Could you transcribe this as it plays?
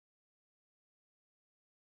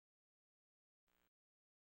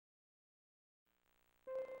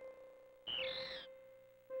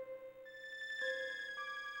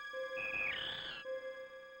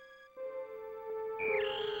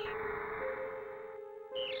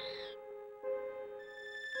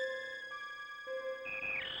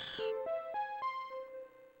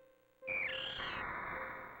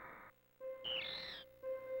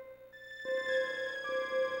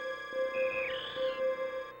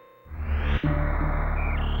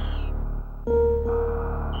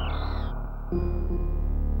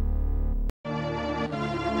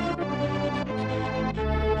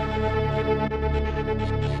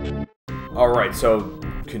Alright, so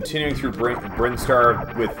continuing through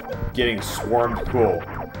Brinstar with getting swarmed. Cool.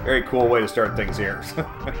 Very cool way to start things here.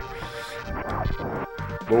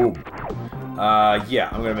 Boom. Yeah,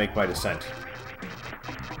 I'm gonna make my descent.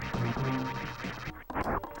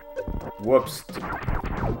 Whoops.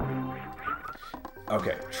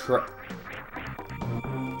 Okay,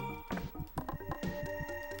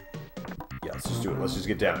 yeah, let's just do it. Let's just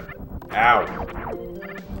get down. Ow!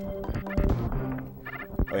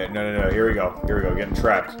 Oh yeah, no, here we go. Here we go, getting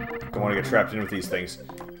trapped. Don't want to get trapped in with these things.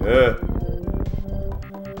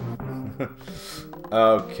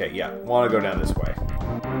 Okay, yeah, want to go down this way.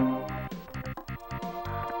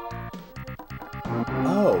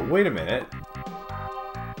 Oh, wait a minute.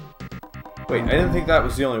 Wait, I didn't think that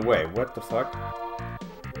was the only way. What the fuck?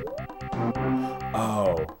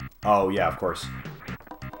 Oh. Oh, yeah, of course.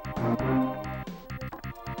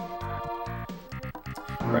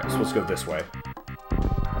 Right, so let's go this way.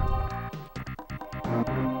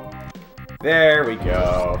 There we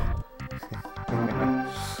go.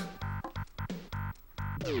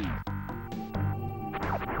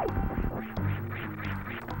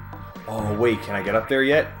 Oh, wait, can I get up there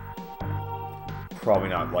yet? Probably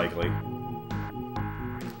not likely.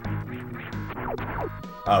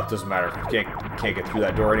 Oh, it doesn't matter. Can't get through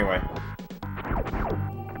that door anyway.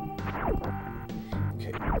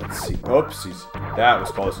 Okay, let's see. Oopsies. That was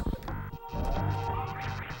close.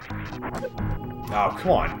 Oh,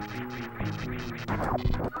 come on.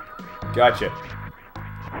 Gotcha.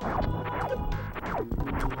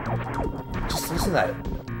 Just listen to that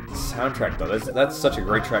soundtrack, though. That's such a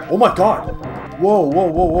great track. Oh my god! Whoa, whoa,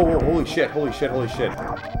 whoa, whoa, whoa. Holy shit, holy shit, holy shit.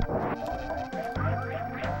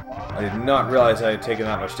 I did not realize I had taken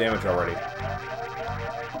that much damage already.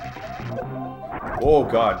 Oh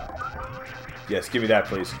god. Yes, give me that,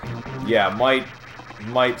 please. Yeah,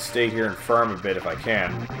 might stay here and farm a bit if I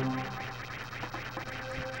can.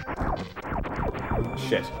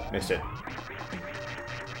 Shit, missed it.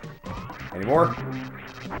 Any more?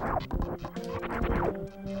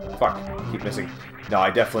 Fuck, keep missing. No, I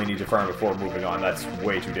definitely need to farm before moving on. That's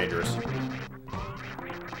way too dangerous.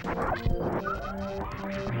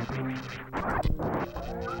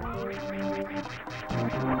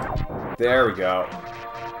 There we go.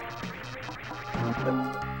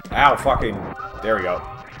 Ow, fucking... There we go.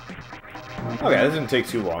 Okay, that didn't take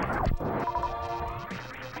too long.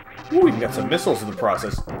 Ooh, we got some missiles in the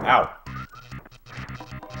process. Ow.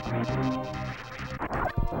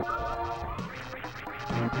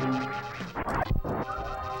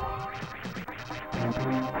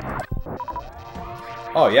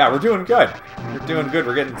 Oh yeah, we're doing good. We're doing good.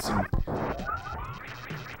 We're getting some...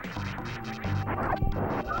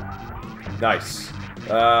 Nice.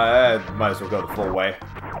 Might as well go the full way.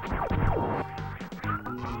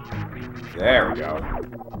 There we go.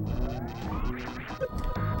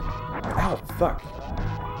 Ow, fuck.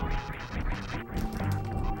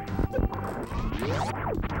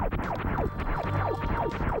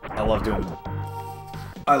 I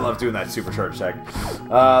love doing that supercharge tag.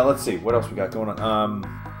 Let's see, what else we got going on?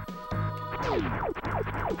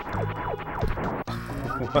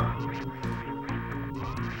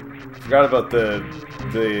 Forgot about the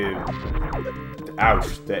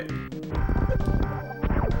ouch, the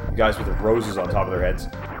guys with the roses on top of their heads.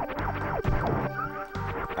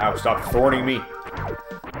 Ow, stop thorning me.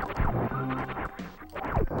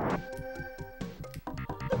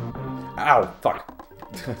 Ow, fuck.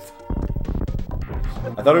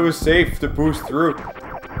 I thought it was safe to boost through.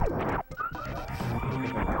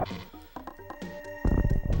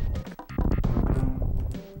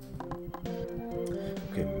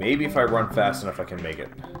 Okay, maybe if I run fast enough I can make it.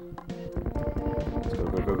 Let's go,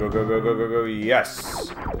 go, go, go, go, go, go, go, go. Yes!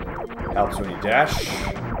 Helps when you dash.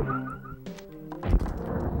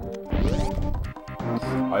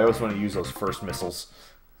 I always want to use those first missiles.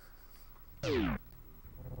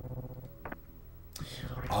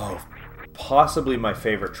 Oh, possibly my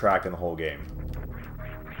favorite track in the whole game.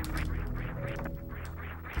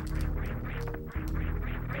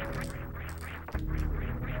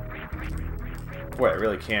 Boy, I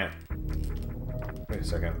really can't. Wait a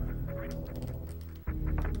second.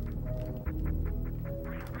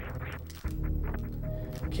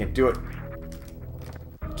 Can't do it.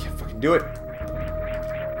 Can't fucking do it.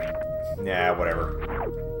 Nah, whatever.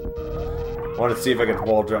 Wanted to see if I could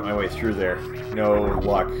wall jump my way through there. No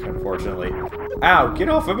luck, unfortunately. Ow, get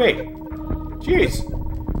off of me! Jeez!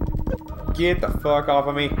 Get the fuck off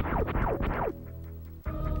of me.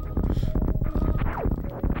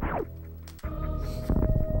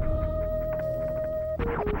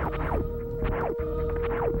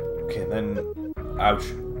 Okay, then... Ouch.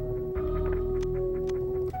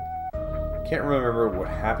 Can't remember what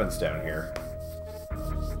happens down here.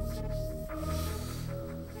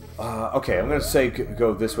 Okay, I'm gonna say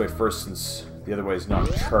go this way first since the other way is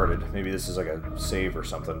not charted. Maybe this is like a save or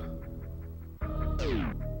something.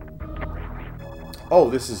 Oh,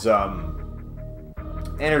 this is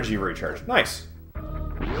energy recharge. Nice.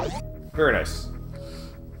 Very nice.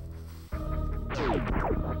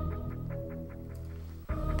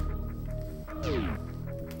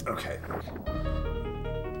 Okay.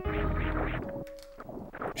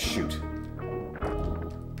 Shoot.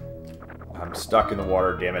 I'm stuck in the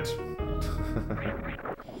water, damn it.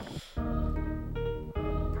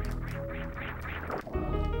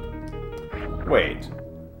 Wait.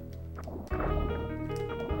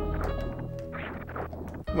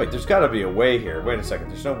 Wait, there's gotta be a way here. Wait a second,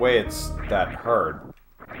 there's no way it's that hard.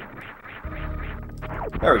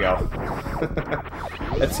 There we go.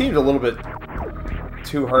 That seemed a little bit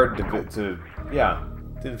too hard to yeah.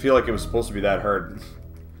 Didn't feel like it was supposed to be that hard.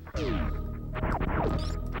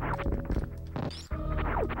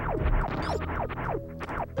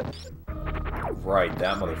 Right,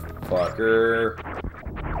 that motherfucker.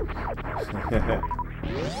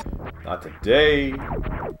 Not today.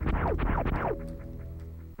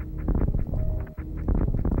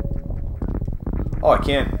 Oh, I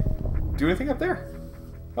can't do anything up there?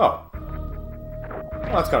 Oh.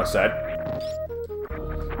 Well, that's kind of sad.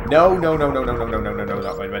 No, no, no, no, no, no, no, no, no, no,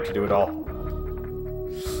 not what I meant to do at all.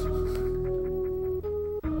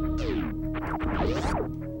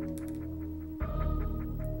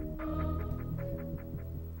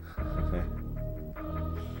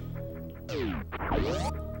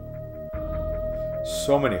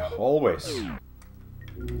 So many hallways.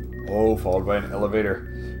 Oh, followed by an elevator.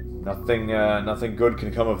 Nothing, nothing good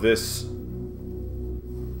can come of this.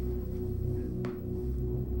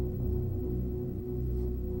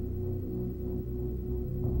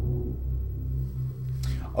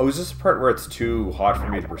 Oh, is this the part where it's too hot for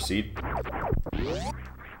me to proceed?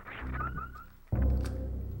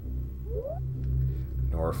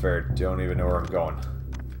 Nor fair, don't even know where I'm going.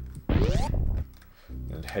 I'm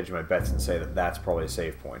gonna hedge my bets and say that that's probably a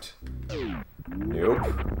save point. Nope.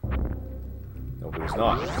 Nope, it was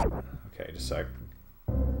not. Okay, just a sec.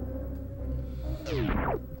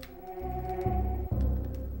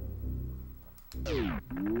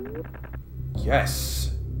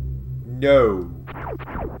 Yes! No!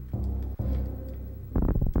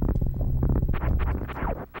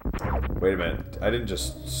 Wait a minute, I didn't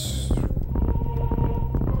just...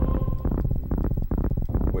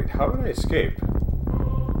 Wait, how did I escape?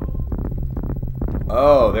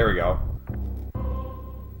 Oh, there we go.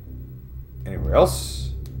 Anywhere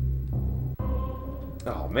else?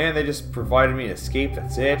 Oh man, they just provided me an escape,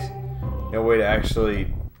 that's it? No way to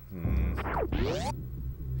actually...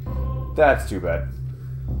 That's too bad.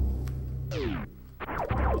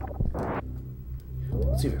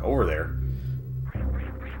 What's even over there?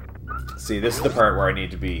 See, this is the part where I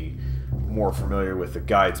need to be more familiar with the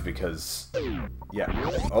guides because... Yeah.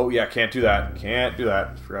 Oh yeah, can't do that. Can't do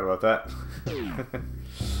that. Forgot about that.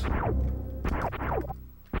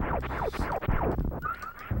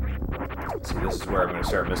 See, this is where I'm going to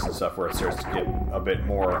start missing stuff where it starts to get a bit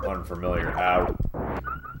more unfamiliar. Ow.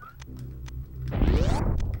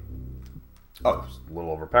 Oh, it's a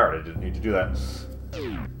little overpowered. I didn't need to do that.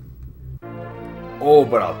 Oh,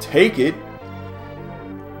 but I'll take it.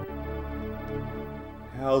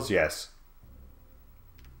 Hells yes.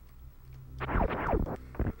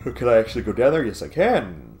 Can I actually go down there? Yes, I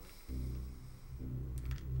can.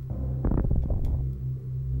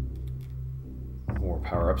 More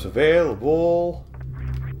power-ups available.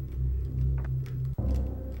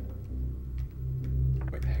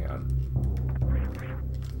 Wait, hang on.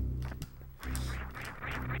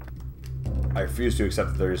 I refuse to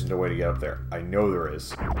accept that there isn't a way to get up there. I know there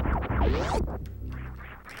is.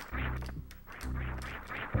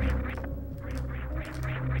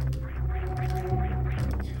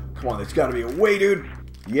 Come on, there's gotta be a way, dude!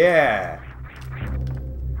 Yeah!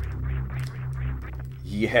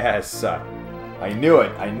 Yes! I knew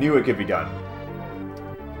it! I knew it could be done.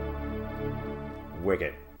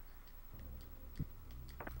 Wicked.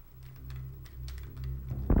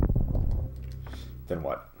 Then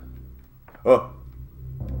what? Oh!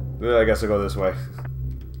 I guess I'll go this way.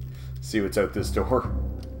 See what's out this door.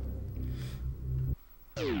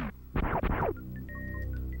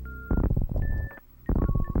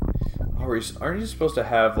 Aren't you supposed to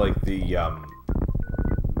have, like, the, I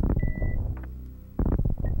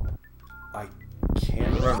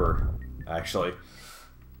can't remember, actually.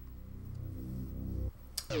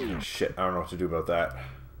 Oh, shit, I don't know what to do about that.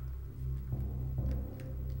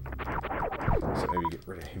 So maybe get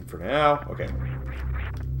rid of him for now. Okay.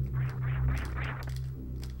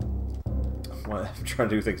 I'm trying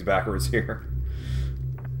to do things backwards here.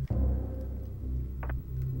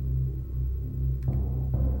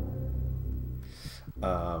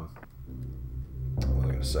 What was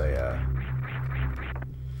I gonna say?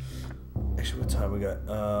 Actually, what time we got?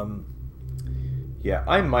 Yeah,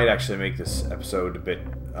 I might actually make this episode a bit,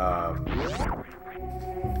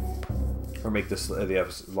 or make this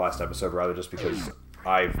the last episode rather, just because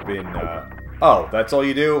I've been. Oh, that's all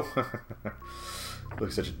you do?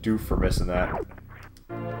 Look, such a doof for missing that.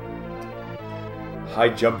 High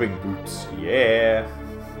jumping boots, yeah.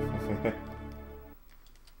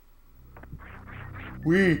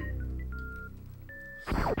 Wee.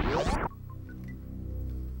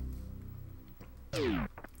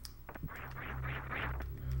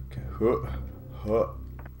 Okay,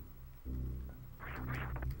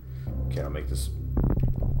 Okay, I'll make this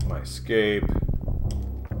my escape.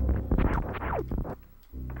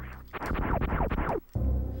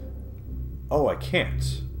 Oh, I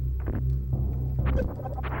can't.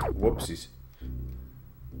 Whoopsies.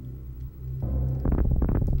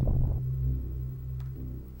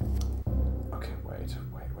 Okay, wait.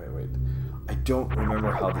 I don't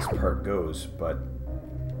remember how this part goes, but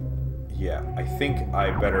yeah, I think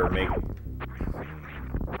I better make...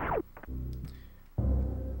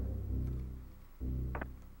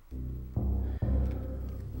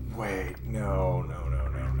 Wait, no.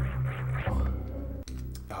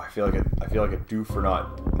 Oh, I feel like a doof for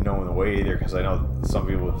not knowing the way either, because I know some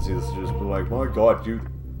people would see this and just be like, my god, dude.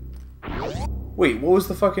 Wait, what was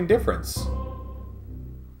the fucking difference?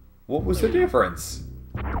 What was the difference?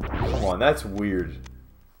 Come on, that's weird.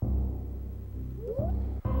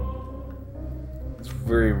 It's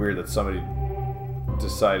very weird that somebody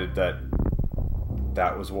decided that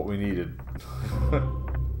that was what we needed.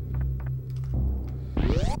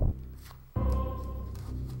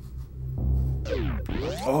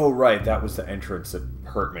 Oh, right, that was the entrance that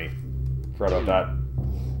hurt me. Forgot about that.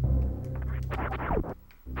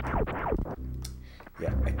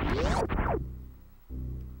 Yeah.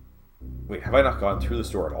 Wait, have I not gone through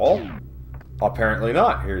this door at all? Apparently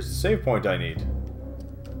not. Here's the save point I need.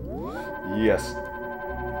 Yes.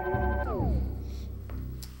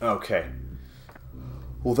 Okay.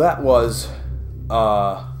 Well, that was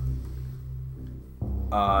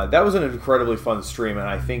an incredibly fun stream, and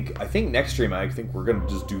I think next stream we're gonna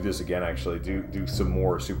just do this again. Actually, do some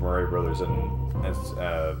more Super Mario Brothers and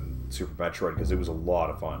Super Metroid, because it was a lot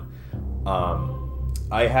of fun.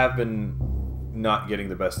 I have been not getting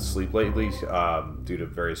the best sleep lately due to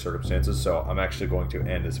various circumstances, so I'm actually going to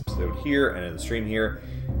end this episode here and end the stream here.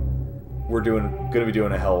 We're going to be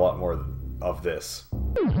doing a hell of a lot more of this.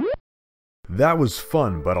 That was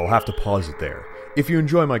fun, but I'll have to pause it there. If you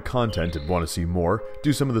enjoy my content and want to see more,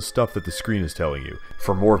 do some of the stuff that the screen is telling you.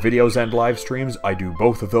 For more videos and live streams, I do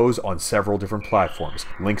both of those on several different platforms.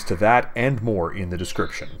 Links to that and more in the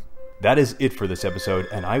description. That is it for this episode,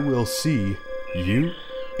 and I will see you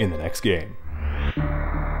in the next game.